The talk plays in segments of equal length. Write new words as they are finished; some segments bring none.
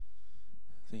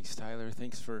Thanks, Tyler.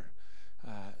 Thanks for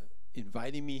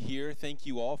inviting me here. Thank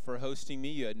you all for hosting me.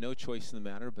 You had no choice in the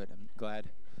matter, but I'm glad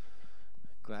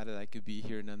that I could be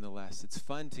here nonetheless. It's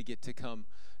fun to get to come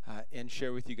and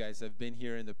share with you guys. I've been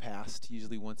here in the past.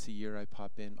 Usually once a year I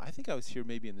pop in. I think I was here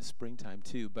maybe in the springtime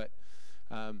too, but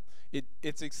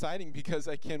it's exciting because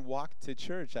I can walk to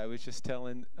church. I was just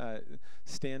telling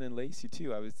Stan and Lacey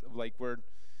too. I was like, we're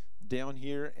down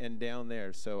here and down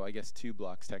there, so I guess 2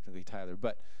 blocks technically, Tyler.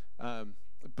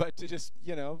 But to just,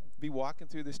 be walking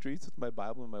through the streets with my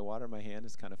Bible and my water in my hand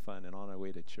is kind of fun, and on our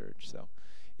way to church. So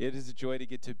it is a joy to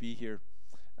get to be here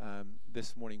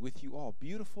this morning with you all.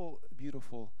 Beautiful,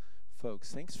 beautiful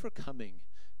folks. Thanks for coming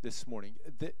this morning.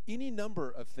 Any number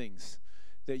of things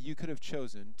that you could have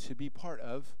chosen to be part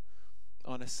of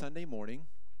on a Sunday morning,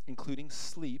 including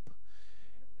sleep,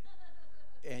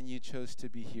 and you chose to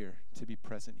be here, to be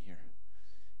present here.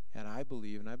 And I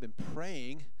believe, and I've been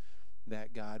praying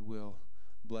that God will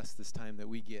bless this time that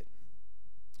we get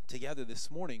together this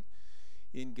morning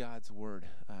in God's Word.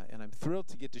 And I'm thrilled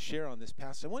to get to share on this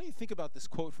passage. I want you to think about this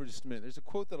quote for just a minute. There's a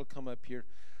quote that'll come up here.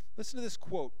 Listen to this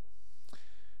quote.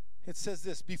 It says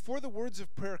this: "Before the words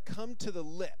of prayer come to the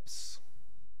lips,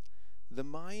 the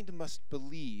mind must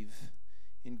believe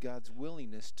in God's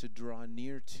willingness to draw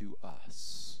near to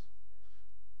us."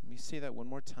 Let me say that one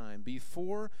more time.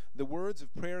 Before the words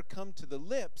of prayer come to the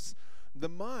lips, the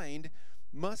mind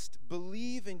must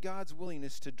believe in God's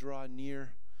willingness to draw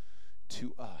near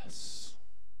to us.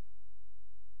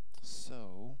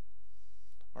 So,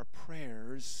 our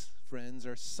prayers, friends,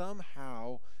 are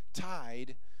somehow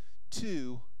tied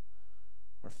to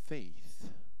our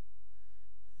faith.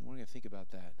 And we're going to think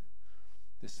about that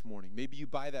this morning. Maybe you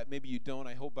buy that, maybe you don't.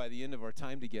 I hope by the end of our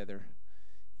time together,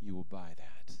 you will buy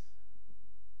that.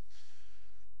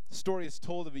 The story is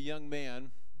told of a young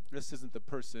man. This isn't the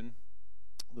person,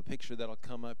 the picture that'll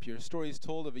come up here. A story is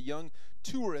told of a young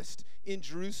tourist in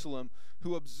Jerusalem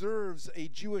who observes a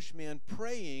Jewish man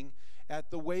praying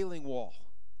at the Wailing Wall.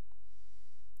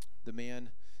 The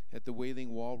man at the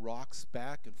Wailing Wall rocks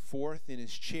back and forth in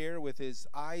his chair with his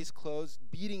eyes closed,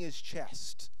 beating his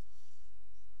chest.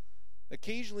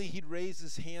 Occasionally he'd raise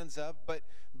his hands up,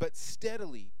 but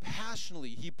steadily,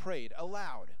 passionately, he prayed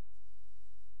aloud.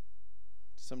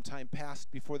 Some time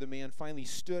passed before the man finally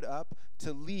stood up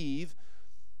to leave,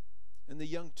 and the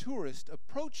young tourist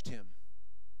approached him.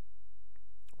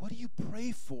 "What do you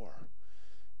pray for?"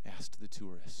 asked the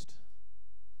tourist.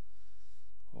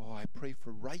 "Oh, I pray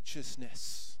for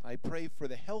righteousness. I pray for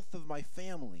the health of my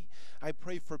family. I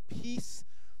pray for peace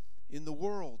in the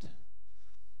world,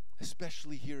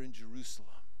 especially here in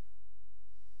Jerusalem,"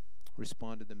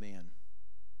 responded the man.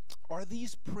 "Are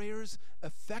these prayers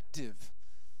effective?"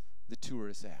 the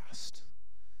tourist asked.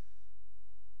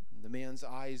 The man's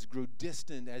eyes grew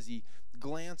distant as he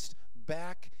glanced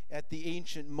back at the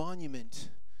ancient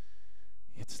monument.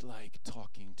 "It's like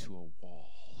talking to a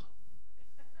wall."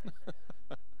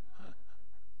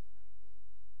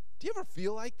 Do you ever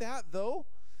feel like that, though?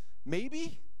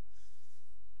 Maybe?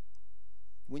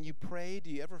 When you pray, do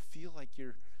you ever feel like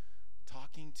you're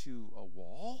talking to a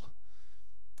wall?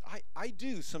 I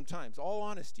do sometimes, all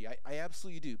honesty. I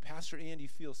absolutely do. Pastor Andy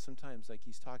feels sometimes like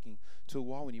he's talking to a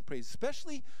wall when he prays,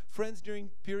 especially, friends, during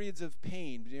periods of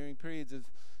pain, during periods of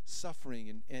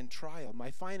suffering and trial.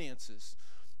 My finances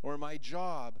or my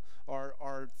job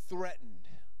are threatened.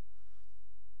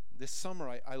 This summer,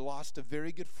 I lost a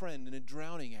very good friend in a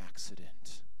drowning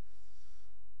accident.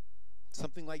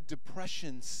 Something like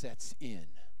depression sets in.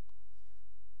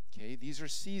 Okay, these are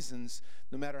seasons,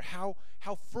 no matter how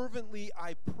fervently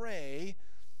I pray,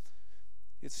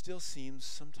 it still seems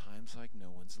sometimes like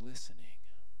no one's listening.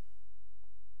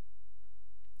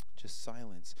 Just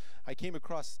silence. I came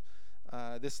across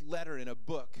this letter in a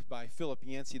book by Philip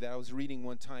Yancey that I was reading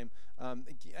one time.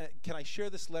 Can I share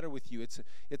this letter with you?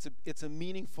 It's a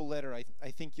meaningful letter.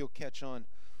 I think you'll catch on.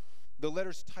 The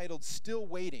letter's titled "Still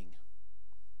Waiting,"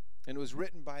 and it was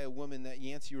written by a woman that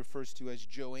Yancey refers to as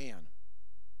Joanne.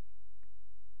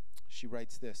 She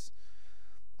writes this: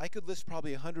 "I could list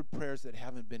probably 100 prayers that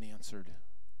haven't been answered.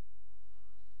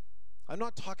 I'm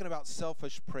not talking about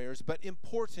selfish prayers, but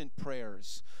important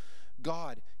prayers.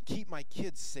 God, keep my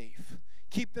kids safe.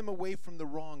 Keep them away from the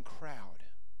wrong crowd."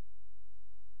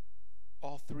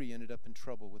 All 3 ended up in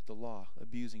trouble with the law,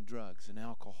 abusing drugs and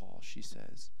alcohol, she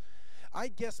says. "I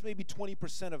guess maybe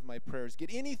 20% of my prayers get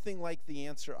anything like the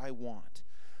answer I want.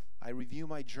 I review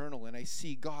my journal and I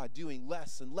see God doing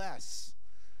less and less.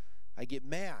 I get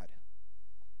mad.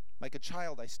 Like a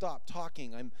child, I stop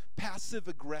talking. I'm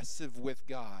passive-aggressive with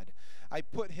God. I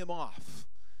put him off.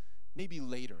 Maybe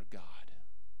later, God.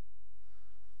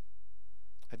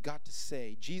 I've got to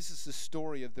say, Jesus'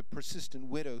 story of the persistent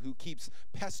widow who keeps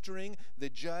pestering the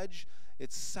judge,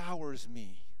 it sours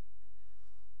me.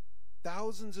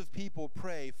 Thousands of people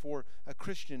pray for a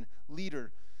Christian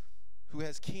leader who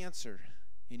has cancer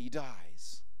and he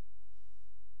dies.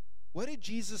 What did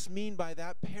Jesus mean by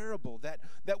that parable?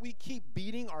 That we keep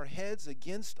beating our heads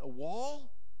against a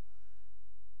wall?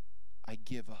 I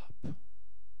give up.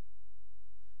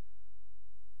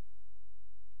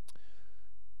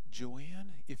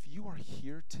 Joanne, if you are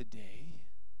here today,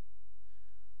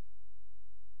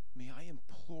 may I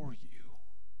implore you,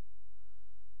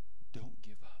 don't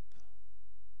give up.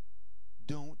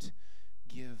 Don't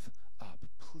give up.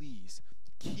 Please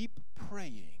keep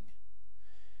praying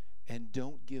and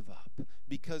don't give up,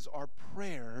 because our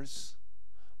prayers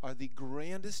are the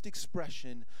grandest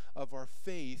expression of our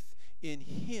faith in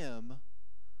Him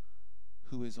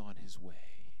who is on His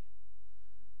way.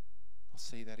 I'll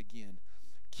say that again.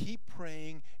 Keep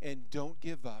praying and don't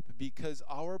give up, because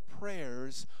our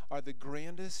prayers are the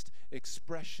grandest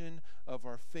expression of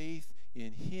our faith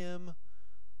in Him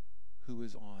who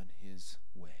is on His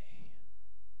way.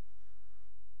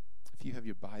 If you have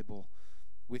your Bible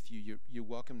with you, you're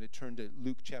welcome to turn to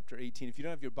Luke chapter 18. If you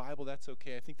don't have your Bible, that's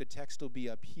okay. I think the text will be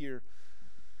up here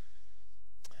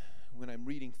when I'm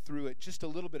reading through it. Just a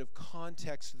little bit of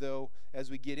context, though,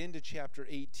 as we get into chapter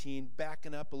 18,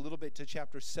 backing up a little bit to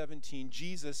chapter 17.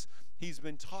 Jesus, he's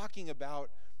been talking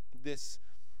about this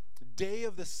day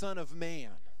of the Son of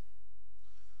Man,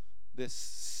 this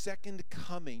second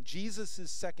coming,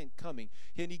 Jesus' second coming.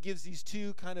 And he gives these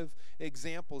two kind of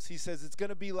examples. He says it's going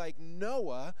to be like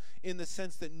Noah in the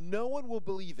sense that no one will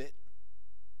believe it.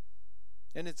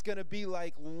 And it's going to be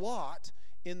like Lot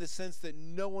in the sense that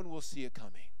no one will see it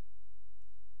coming.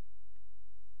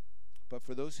 But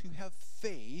for those who have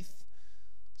faith,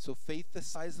 so faith the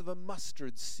size of a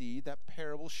mustard seed, that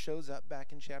parable shows up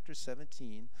back in chapter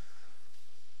 17.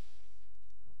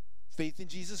 Faith in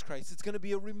Jesus Christ, it's going to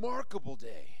be a remarkable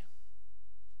day.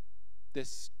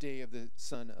 This day of the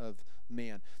Son of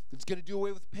Man. It's going to do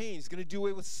away with pain. It's going to do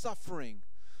away with suffering,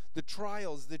 the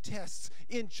trials, the tests,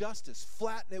 injustice,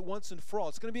 flatten it once and for all.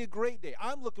 It's going to be a great day.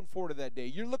 I'm looking forward to that day.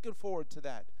 You're looking forward to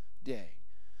that day.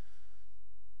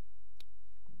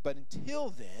 But until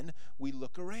then, we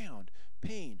look around.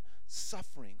 Pain,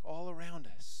 suffering all around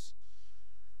us.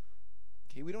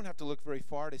 Okay, we don't have to look very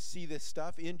far to see this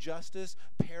stuff. Injustice,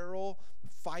 peril,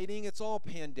 fighting, it's all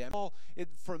pandemic.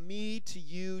 From me to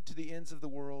you to the ends of the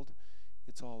world,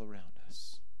 it's all around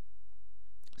us.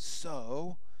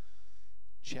 So,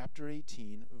 chapter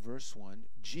 18, verse 1,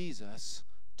 Jesus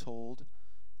told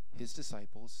his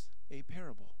disciples a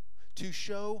parable to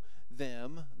show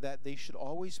them that they should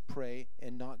always pray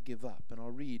and not give up. And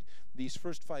I'll read these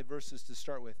first 5 verses to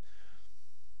start with.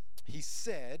 He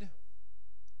said,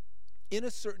 in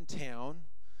a certain town,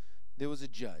 there was a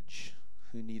judge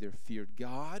who neither feared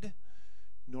God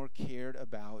nor cared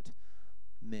about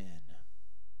men.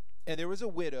 And there was a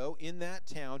widow in that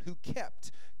town who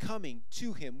kept coming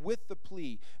to him with the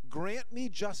plea, grant me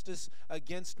justice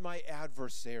against my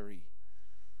adversary.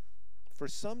 For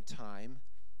some time,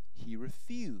 he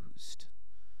refused.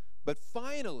 But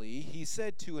finally, he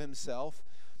said to himself,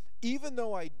 even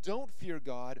though I don't fear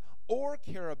God or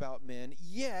care about men,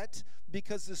 yet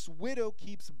because this widow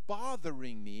keeps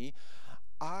bothering me,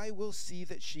 I will see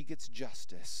that she gets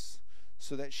justice,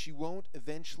 so that she won't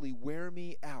eventually wear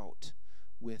me out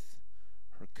with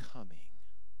her coming.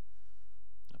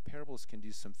 Now, parables can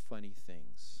do some funny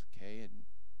things, okay? And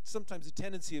sometimes the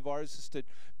tendency of ours is to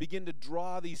begin to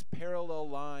draw these parallel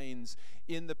lines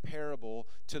in the parable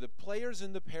to the players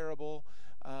in the parable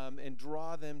and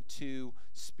draw them to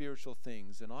spiritual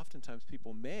things. And oftentimes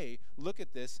people may look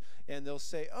at this and they'll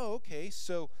say, oh, okay,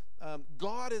 so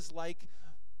God is like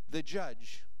the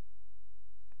judge.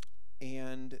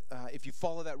 And if you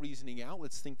follow that reasoning out,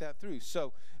 let's think that through.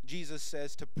 So Jesus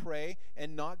says to pray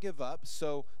and not give up.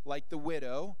 So like the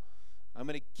widow, I'm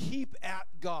going to keep at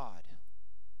God,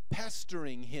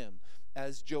 pestering him,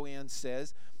 as Joanne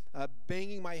says,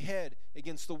 banging my head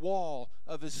against the wall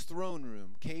of his throne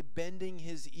room, okay, bending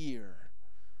his ear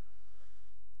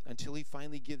until he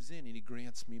finally gives in and he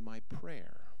grants me my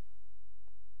prayer.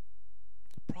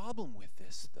 The problem with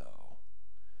this, though,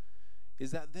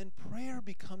 is that then prayer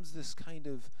becomes this kind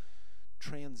of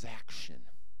transaction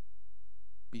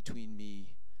between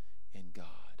me and God.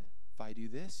 If I do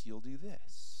this, you'll do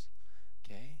this,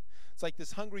 okay? It's like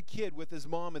this hungry kid with his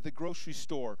mom at the grocery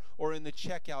store or in the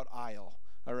checkout aisle,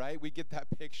 all right? We get that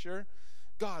picture.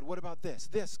 God, what about this?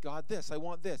 This, God, this. I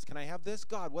want this. Can I have this?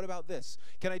 God, what about this?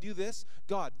 Can I do this?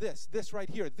 God, this right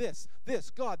here. This,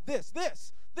 God, this,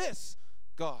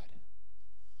 God.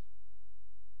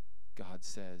 God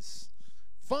says,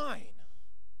 fine.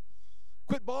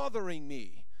 Quit bothering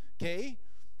me, okay?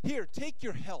 Here, take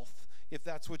your health if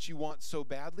that's what you want so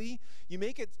badly. You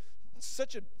make it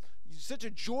such a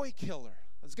joy killer.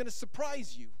 It's going to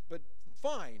surprise you, but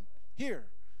fine. Here,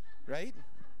 right?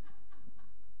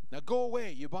 Now go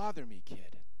away. You bother me,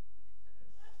 kid.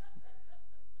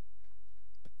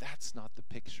 But that's not the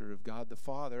picture of God the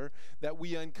Father that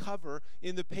we uncover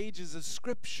in the pages of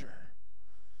Scripture.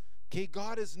 Okay,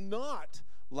 God is not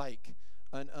like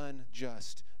an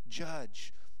unjust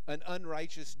judge, an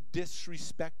unrighteous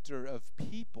disrespecter of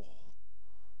people.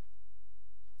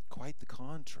 Quite the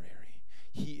contrary.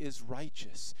 He is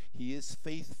righteous. He is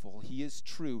faithful. He is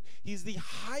true. He's the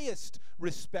highest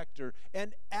respecter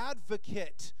and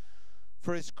advocate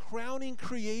for his crowning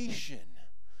creation,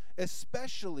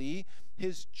 especially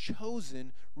his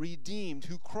chosen redeemed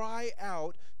who cry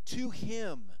out to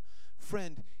him.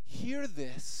 Friend, hear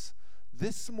this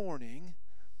morning,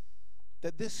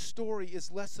 that this story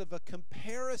is less of a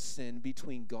comparison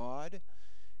between God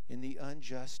and the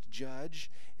unjust judge,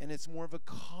 and it's more of a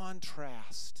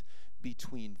contrast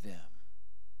between them.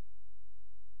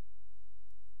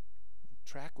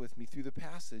 Track with me through the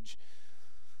passage.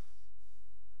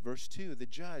 Verse 2, the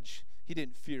judge, he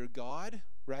didn't fear God,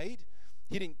 right?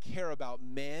 He didn't care about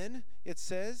men, it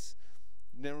says.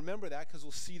 Now remember that, because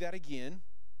we'll see that again.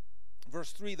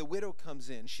 Verse 3, the widow comes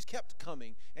in. She's kept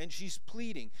coming, and she's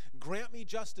pleading, grant me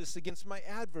justice against my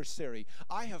adversary.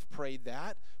 I have prayed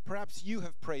that. Perhaps you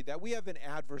have prayed that. We have an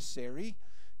adversary.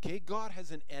 Okay, God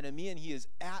has an enemy, and he is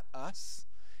at us.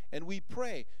 And we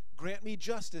pray, grant me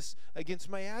justice against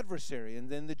my adversary. And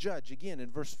then the judge, again,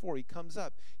 in verse 4, he comes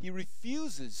up. He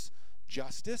refuses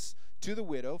justice to the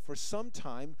widow for some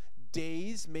time,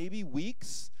 days, maybe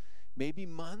weeks, maybe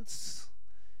months,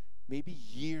 maybe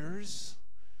years.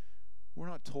 We're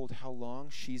not told how long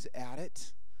she's at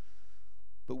it,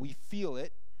 but we feel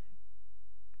it.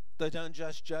 The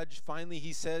unjust judge, finally,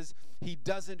 he says he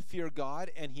doesn't fear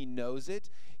God, and he knows it.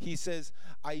 He says,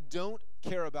 I don't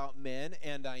care about men,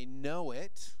 and I know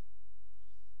it.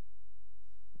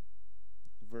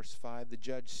 Verse 5, the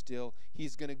judge still,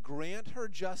 he's going to grant her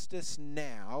justice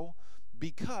now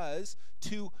because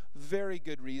two very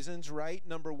good reasons, right?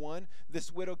 Number one,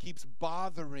 this widow keeps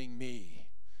bothering me.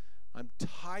 I'm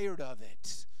tired of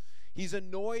it. He's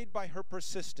annoyed by her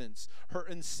persistence, her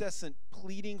incessant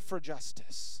pleading for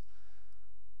justice.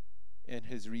 And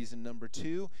his reason number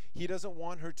two, he doesn't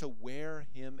want her to wear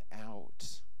him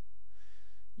out.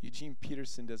 Eugene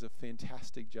Peterson does a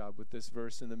fantastic job with this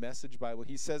verse in the Message Bible.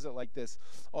 He says it like this: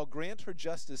 I'll grant her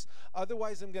justice,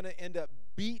 otherwise I'm going to end up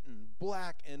beaten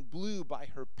black and blue by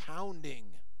her pounding.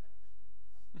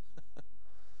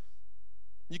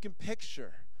 You can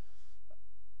picture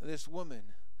this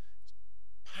woman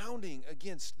pounding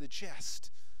against the chest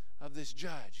of this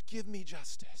judge. Give me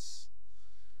justice.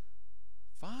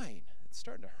 Fine. It's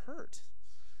starting to hurt.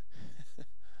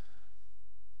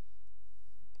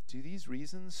 Do these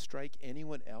reasons strike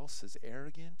anyone else as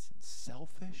arrogant and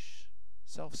selfish,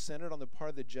 self-centered on the part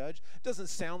of the judge? It doesn't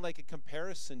sound like a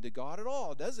comparison to God at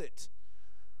all, does it?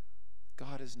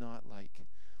 God is not like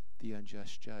the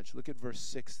unjust judge. Look at verse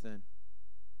 6 then,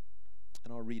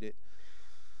 and I'll read it.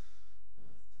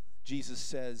 Jesus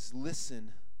says,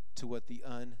 listen to what the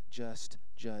unjust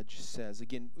judge says.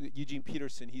 Again, Eugene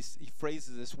Peterson, he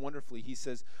phrases this wonderfully. He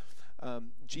says,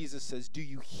 Jesus says, do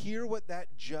you hear what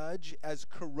that judge, as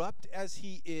corrupt as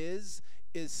he is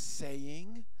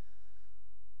saying?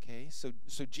 Okay, so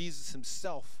Jesus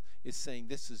himself is saying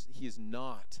he is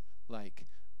not like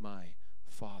my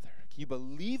Father. Can you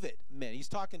believe it, man? He's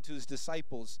talking to his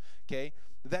disciples, okay?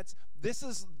 This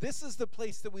is the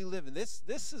place that we live in.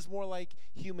 This is more like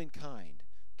humankind,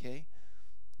 okay?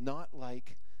 Not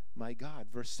like my God.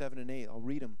 Verse 7 and 8, I'll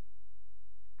read them.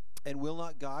 And will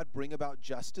not God bring about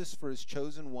justice for his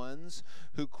chosen ones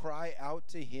who cry out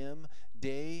to him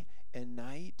day and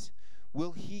night?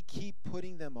 Will he keep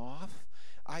putting them off?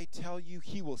 I tell you,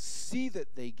 he will see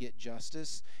that they get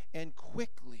justice, and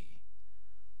quickly.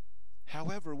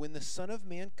 However, when the Son of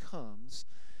Man comes,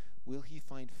 will he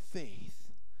find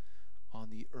faith on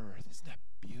the earth? Isn't that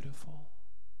beautiful?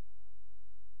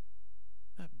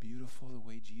 Isn't that beautiful, the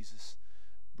way Jesus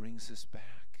brings us back?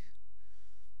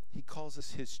 He calls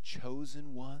us his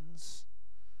chosen ones.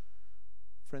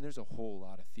 Friend, there's a whole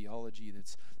lot of theology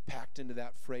that's packed into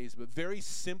that phrase, but very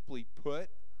simply put,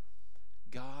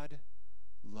 God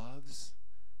loves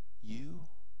you.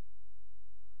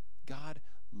 God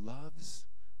loves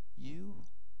you.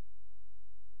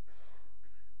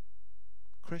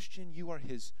 Christian, you are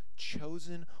his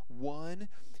chosen one.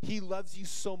 He loves you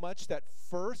so much that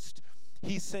first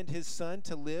He sent his son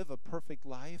to live a perfect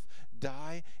life,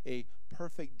 die a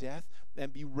perfect death,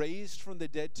 and be raised from the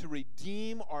dead to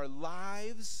redeem our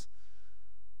lives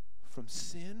from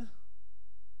sin.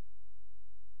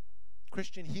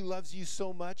 Christian, he loves you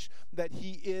so much that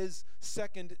he is,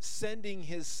 second, sending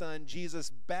his son, Jesus,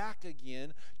 back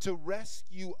again to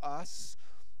rescue us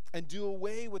and do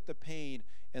away with the pain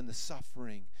and the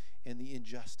suffering and the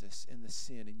injustice and the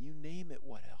sin, and you name it,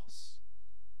 what else?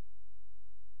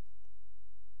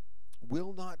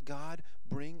 Will not God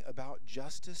bring about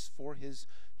justice for his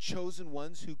chosen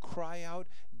ones who cry out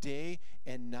day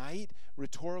and night?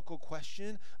 Rhetorical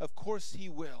question. Of course he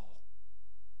will.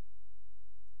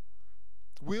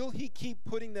 Will he keep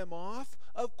putting them off?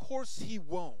 Of course he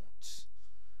won't.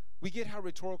 We get how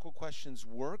rhetorical questions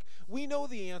work. We know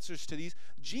the answers to these.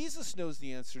 Jesus knows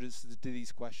the answers to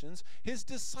these questions. His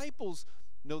disciples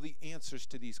know the answers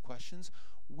to these questions.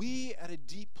 We at a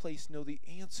deep place know the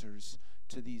answers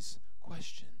to these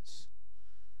questions.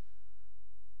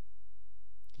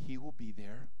 He will be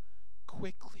there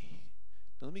quickly.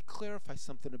 Now let me clarify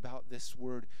something about this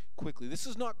word quickly. This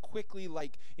is not quickly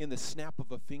like in the snap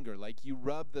of a finger, like you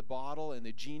rub the bottle and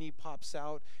the genie pops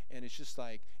out and it's just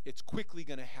like it's quickly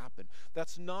going to happen.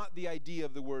 That's not the idea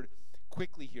of the word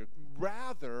quickly here.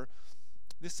 Rather,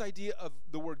 this idea of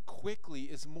the word quickly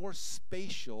is more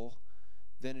spatial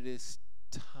than it is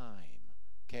time.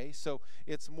 Okay, so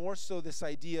it's more so this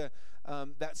idea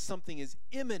that something is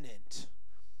imminent.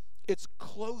 It's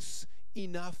close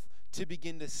enough to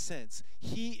begin to sense.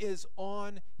 He is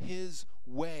on his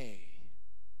way.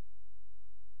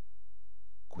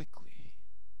 Quickly.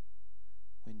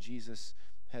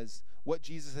 What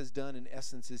Jesus has done in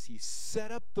essence is he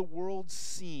set up the world's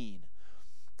scene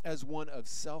as one of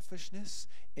selfishness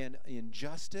and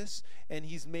injustice, and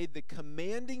he's made the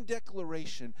commanding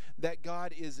declaration that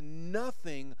God is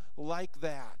nothing like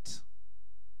that.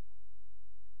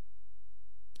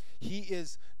 He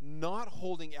is not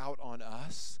holding out on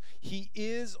us. He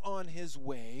is on his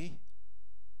way.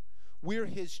 We're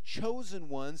his chosen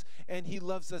ones, and he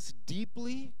loves us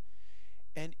deeply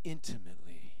and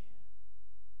intimately.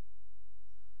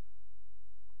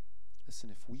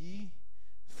 Listen, if we,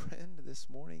 friend, this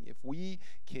morning, if we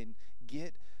can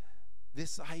get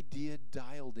this idea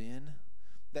dialed in,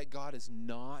 that God is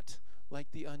not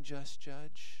like the unjust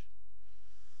judge,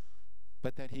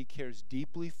 but that he cares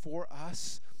deeply for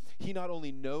us. He not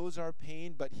only knows our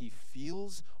pain, but he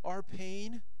feels our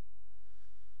pain.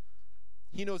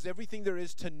 He knows everything there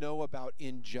is to know about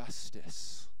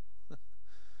injustice.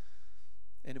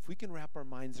 And if we can wrap our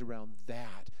minds around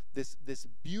that, this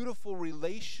beautiful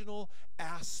relational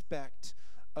aspect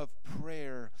of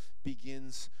prayer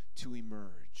begins to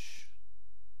emerge.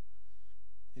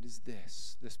 It is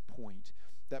this point,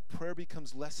 that prayer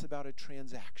becomes less about a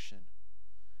transaction.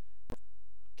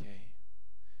 Okay?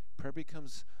 Prayer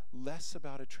becomes less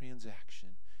about a transaction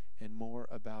and more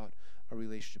about a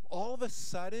relationship. All of a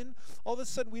sudden,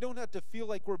 we don't have to feel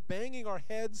like we're banging our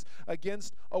heads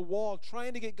against a wall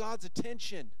trying to get God's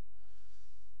attention.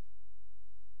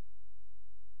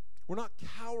 We're not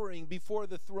cowering before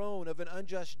the throne of an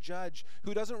unjust judge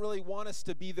who doesn't really want us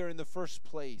to be there in the first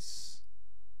place.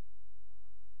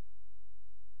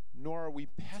 Nor are we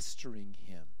pestering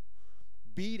him,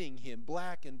 beating him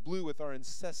black and blue with our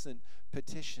incessant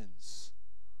petitions.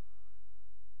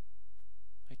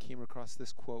 I came across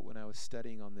this quote when I was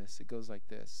studying on this. It goes like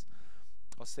this.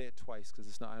 I'll say it twice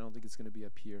because I don't think it's going to be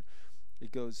up here.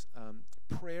 It goes,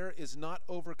 prayer is not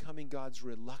overcoming God's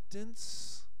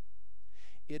reluctance.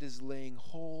 It is laying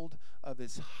hold of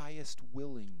his highest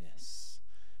willingness.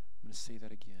 I'm going to say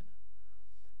that again.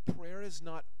 Prayer is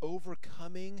not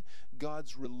overcoming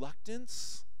God's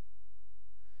reluctance.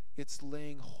 It's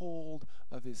laying hold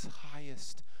of his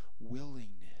highest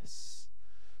willingness.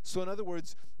 So in other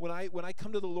words, when I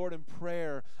come to the Lord in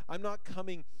prayer, I'm not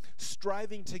coming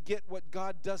striving to get what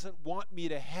God doesn't want me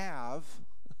to have.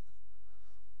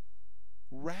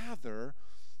 Rather,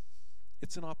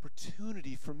 it's an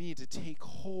opportunity for me to take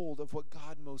hold of what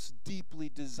God most deeply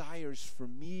desires for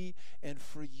me and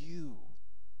for you.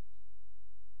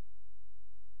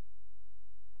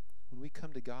 When we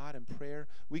come to God in prayer,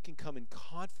 we can come in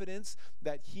confidence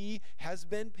that he has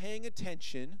been paying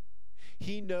attention.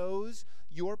 He knows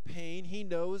your pain. He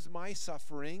knows my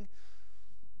suffering.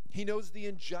 He knows the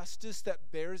injustice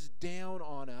that bears down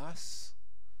on us.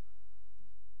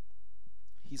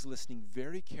 He's listening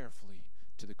very carefully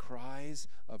to the cries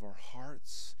of our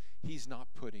hearts. He's not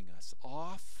putting us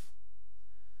off.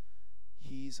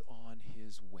 He's on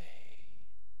his way.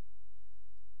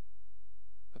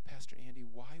 But Pastor Andy,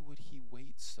 why would he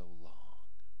wait so long?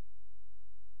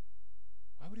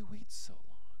 Why would he wait so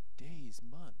long? days,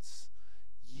 months,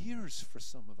 years for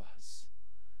some of us.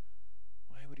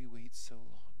 Why would he wait so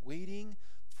long? Waiting,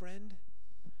 friend,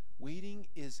 waiting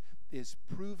is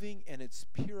proving and it's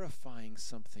purifying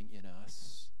something in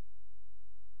us.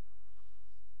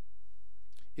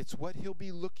 It's what he'll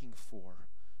be looking for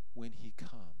when he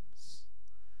comes.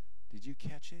 Did you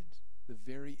catch it? The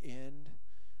very end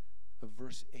of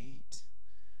verse 8.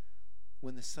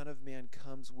 When the Son of Man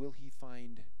comes, will he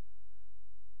find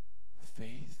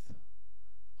faith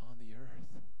on the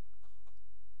earth?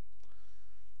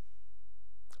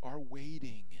 Our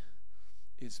waiting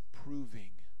is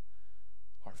proving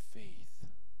our faith.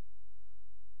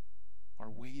 Our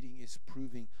waiting is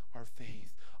proving our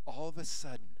faith. All of a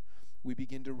sudden, we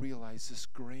begin to realize this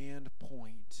grand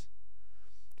point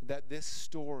that this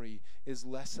story is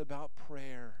less about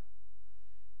prayer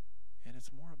and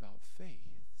it's more about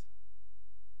faith.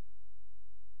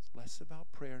 It's less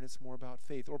about prayer and it's more about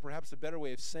faith. Or perhaps a better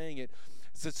way of saying it,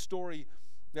 it's a story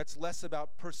that's less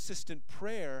about persistent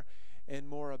prayer and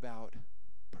more about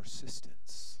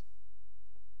persistence.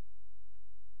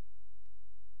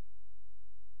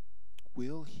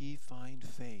 Will he find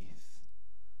faith?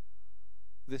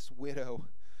 This widow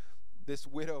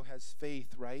has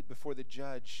faith, right, before the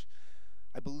judge.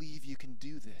 I believe you can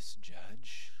do this,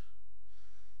 judge.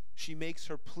 She makes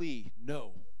her plea.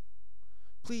 No.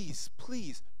 Please,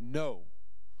 no.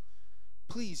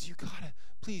 Please, you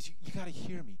gotta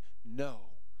hear me. No.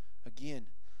 Again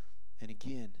and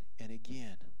again and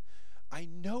again. I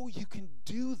know you can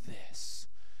do this.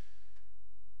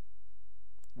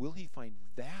 Will he find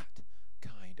that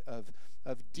kind of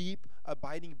deep,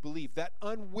 abiding belief, that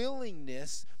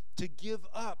unwillingness to give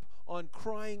up on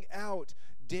crying out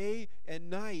day and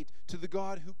night to the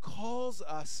God who calls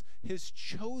us his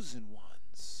chosen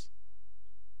ones?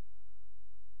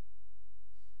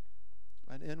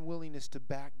 An unwillingness to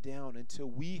back down until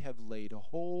we have laid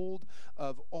hold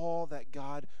of all that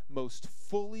God most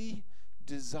fully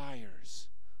desires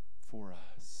for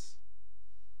us.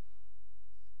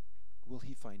 Will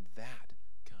he find that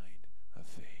kind of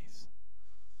faith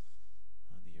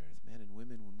on the earth? Men and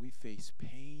women, when we face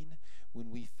pain,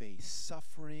 when we face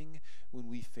suffering, when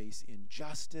we face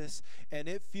injustice, and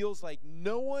it feels like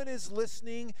no one is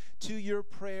listening to your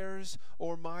prayers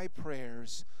or my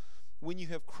prayers, when you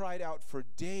have cried out for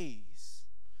days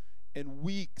and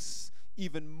weeks,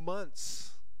 even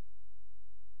months,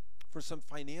 for some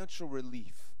financial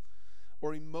relief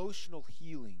or emotional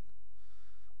healing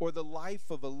or the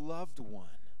life of a loved one,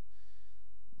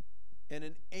 and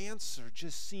an answer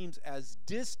just seems as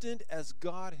distant as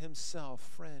God himself,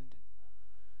 friend,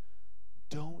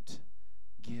 don't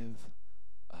give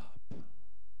up.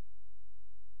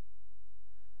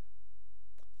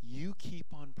 You keep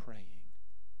on praying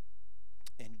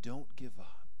and don't give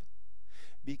up,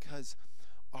 because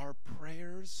our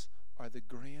prayers are the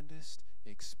grandest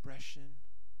expression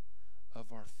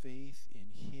of our faith in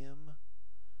him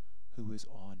who is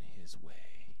on his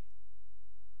way.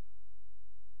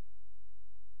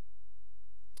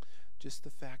 Just the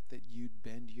fact that you'd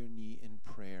bend your knee in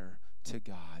prayer to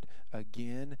God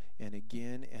again and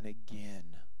again and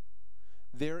again.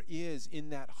 There is, in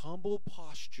that humble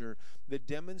posture, the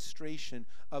demonstration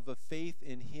of a faith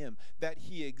in him, that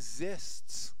he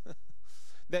exists,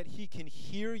 that he can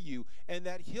hear you, and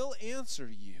that he'll answer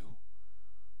you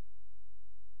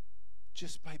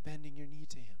just by bending your knee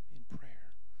to him in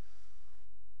prayer.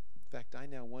 In fact, I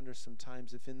now wonder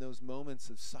sometimes if in those moments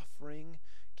of suffering,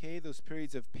 those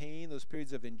periods of pain, those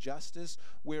periods of injustice,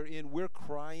 wherein we're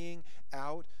crying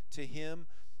out to him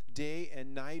day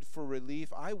and night for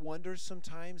relief, I wonder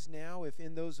sometimes now if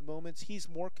in those moments he's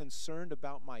more concerned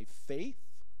about my faith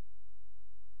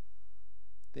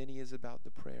than he is about the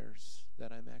prayers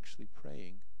that I'm actually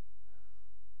praying.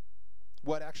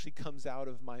 What actually comes out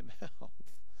of my mouth.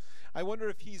 I wonder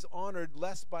if he's honored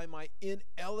less by my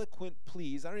ineloquent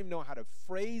pleas. I don't even know how to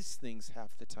phrase things half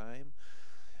the time.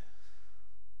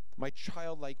 My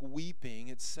childlike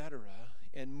weeping, etc.,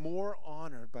 and more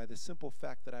honored by the simple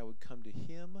fact that I would come to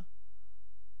him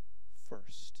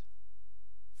first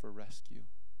for rescue.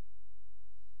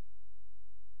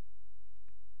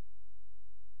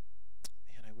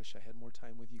 Man, I wish I had more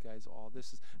time with you guys all.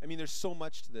 There's so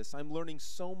much to this. I'm learning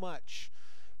so much,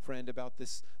 friend, about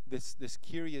this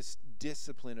curious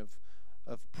discipline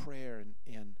of prayer.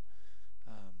 And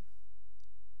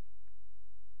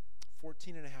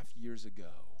 14 and a half years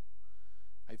ago,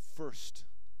 I first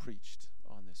preached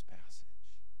on this passage.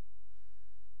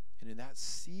 And in that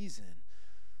season,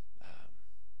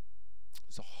 it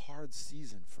was a hard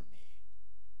season for me.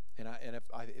 And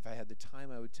if I had the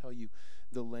time, I would tell you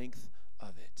the length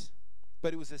of it.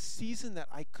 but it was a season that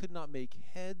I could not make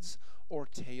heads or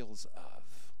tails of.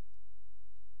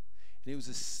 And it was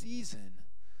a season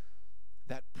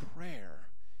that prayer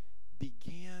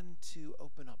began to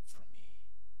open up for me.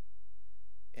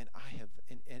 And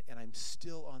I'm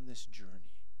still on this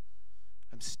journey.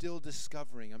 I'm still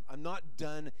discovering. I'm not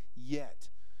done yet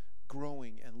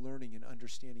growing and learning and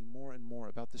understanding more and more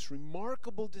about this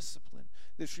remarkable discipline,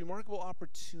 this remarkable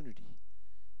opportunity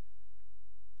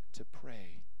to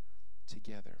pray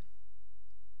together.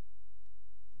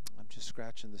 I'm just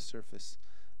scratching the surface.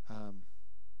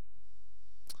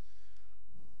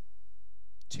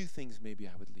 Two things maybe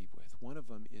I would leave with. One of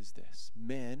them is this.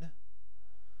 Men,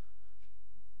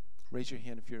 raise your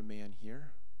hand if you're a man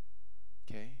here.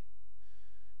 Okay?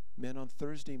 Men, on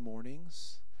Thursday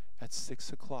mornings at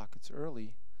 6 o'clock. It's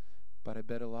early, but I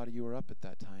bet a lot of you are up at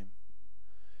that time.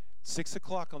 6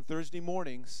 o'clock on Thursday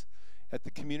mornings at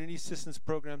the Community Assistance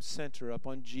Program Center up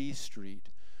on G Street.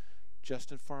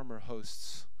 Justin Farmer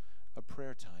hosts a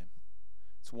prayer time.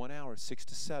 It's 1 hour, 6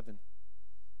 to 7.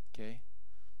 Okay?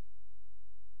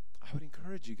 I would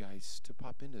encourage you guys to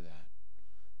pop into that.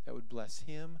 That would bless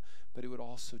him, but it would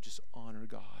also just honor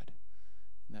God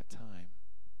in that time.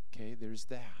 Okay, there's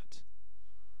that.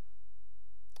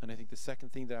 And I think the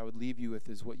second thing that I would leave you with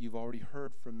is what you've already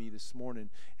heard from me this morning,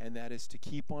 and that is to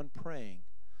keep on praying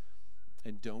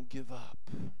and don't give up.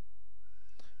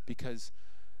 Because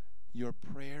your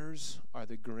prayers are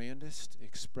the grandest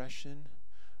expression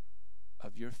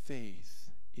of your faith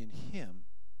in him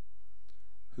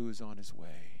who is on his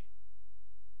way.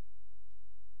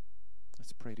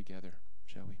 Let's pray together,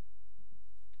 shall we?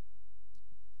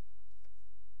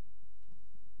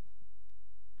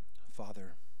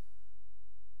 Father,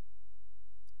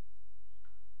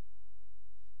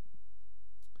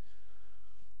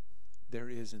 there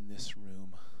is in this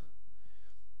room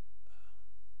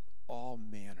all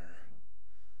manner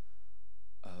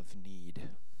of need.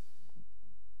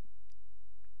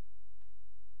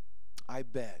 I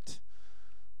bet,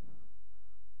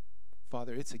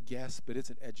 Father, it's a guess, but it's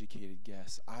an educated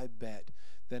guess. I bet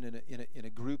that in a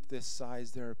group this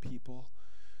size, there are people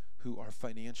who are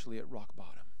financially at rock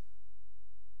bottom.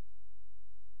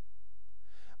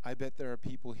 I bet there are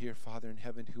people here, Father in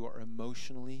heaven, who are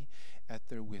emotionally at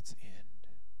their wits' end.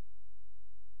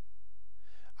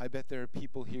 I bet there are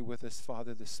people here with us,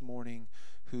 Father, this morning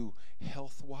who,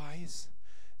 health-wise,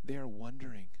 they are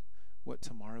wondering what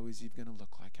tomorrow is even going to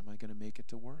look like. Am I going to make it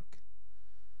to work?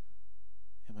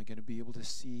 Am I going to be able to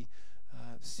see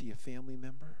a family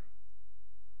member?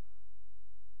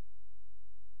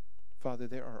 Father,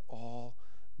 there are all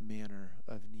manner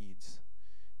of needs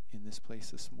in this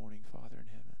place this morning, Father in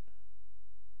heaven.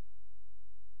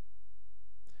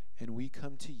 And we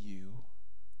come to you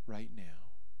right now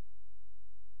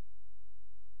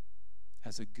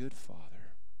as a good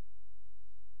Father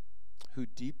who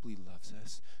deeply loves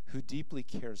us, who deeply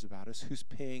cares about us, who's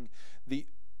paying the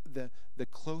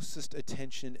closest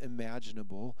attention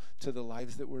imaginable to the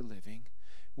lives that we're living.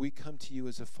 We come to you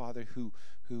as a Father who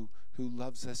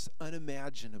loves us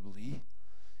unimaginably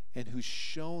and who's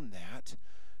shown that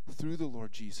through the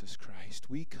Lord Jesus Christ.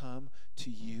 We come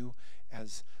to you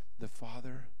as the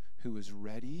Father who is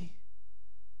ready,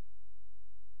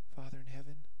 Father in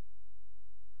heaven,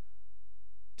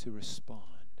 to respond.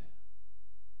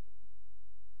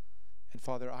 And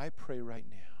Father, I pray right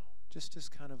now, just as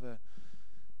kind of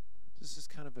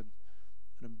an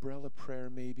umbrella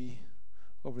prayer maybe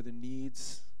over the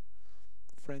needs.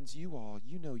 Friends, you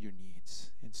know your needs.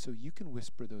 And so you can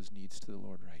whisper those needs to the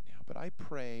Lord right now. But I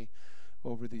pray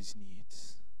over these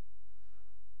needs,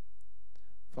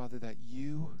 Father, that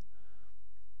you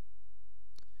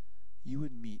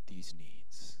would meet these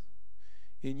needs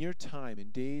in your time, in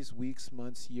days, weeks,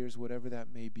 months, years, whatever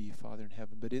that may be, Father in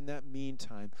heaven. But in that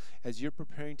meantime, as you're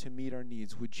preparing to meet our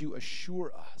needs, would you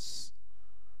assure us,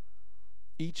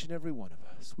 each and every one of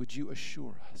us, would you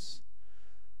assure us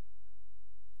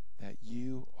that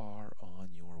you are on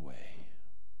your way?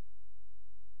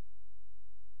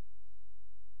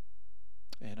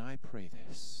 And I pray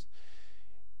this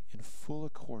in full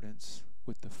accordance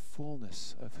with the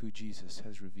fullness of who Jesus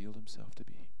has revealed himself to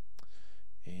be.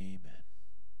 Amen.